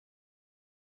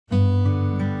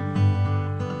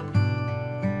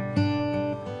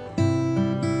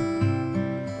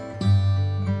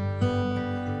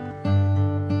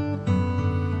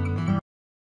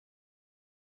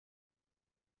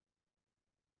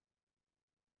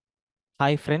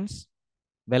Hi friends,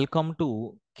 welcome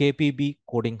to KPB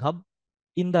Coding Hub.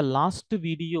 In the last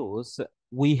videos,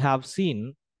 we have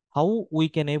seen how we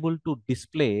can able to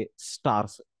display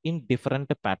stars in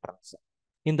different patterns.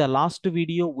 In the last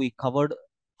video, we covered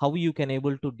how you can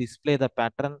able to display the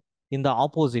pattern in the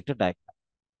opposite diagonal.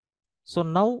 So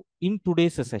now in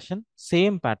today's session,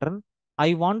 same pattern,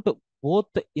 I want both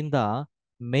in the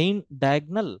main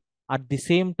diagonal at the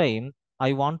same time,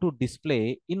 I want to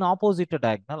display in opposite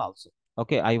diagonal also.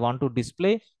 Okay, I want to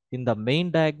display in the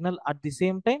main diagonal at the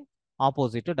same time,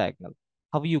 opposite diagonal.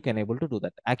 How you can able to do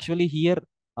that? Actually here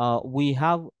we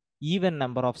have even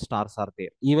number of stars are there,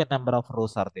 even number of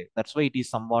rows are there. That's why it is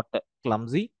somewhat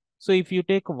clumsy. So if you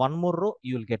take one more row,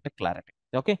 you will get a clarity.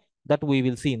 Okay, that we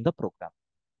will see in the program.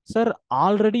 Sir,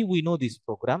 already we know this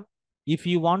program. If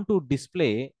you want to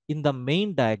display in the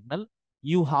main diagonal,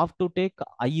 you have to take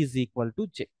I is equal to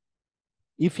j.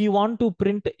 If you want to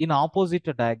print in opposite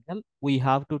diagonal, we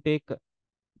have to take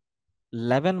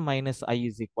 11 minus I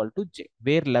is equal to j,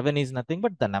 where 11 is nothing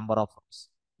but the number of rows.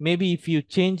 Maybe if you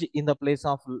change in the place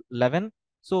of 11,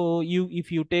 so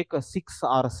if you take a 6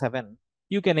 or 7,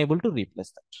 you can able to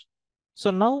replace that. So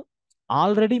now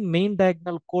already main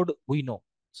diagonal code we know.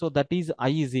 So that is I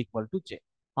is equal to j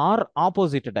or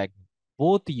opposite diagonal.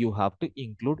 Both you have to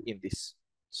include in this.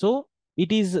 So it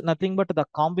is nothing but the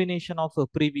combination of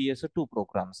previous two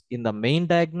programs. In the main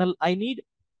diagonal I need,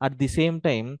 at the same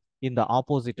time in the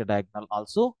opposite diagonal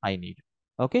also I need.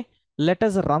 Okay. Let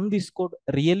us run this code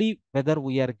really whether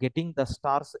we are getting the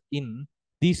stars in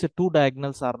these two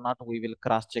diagonals or not. We will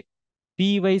cross check.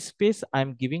 Py space I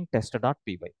am giving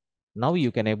test.py. Now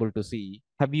you can able to see,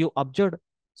 have you observed?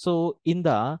 So in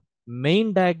the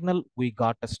main diagonal, we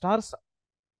got stars,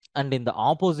 and in the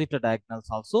opposite diagonals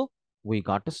also, we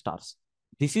got stars.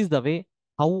 This is the way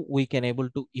how we can able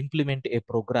to implement a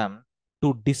program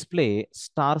to display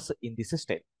stars in this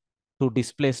state, to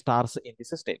display stars in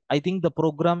this state. I think the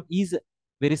program is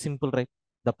very simple, right?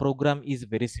 The program is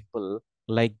very simple.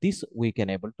 Like this, we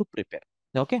can able to prepare.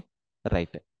 Okay,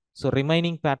 right. So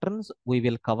remaining patterns we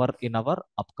will cover in our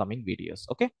upcoming videos.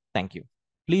 Okay, thank you.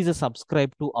 Please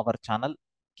subscribe to our channel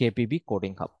KPB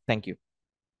Coding Hub. Thank you.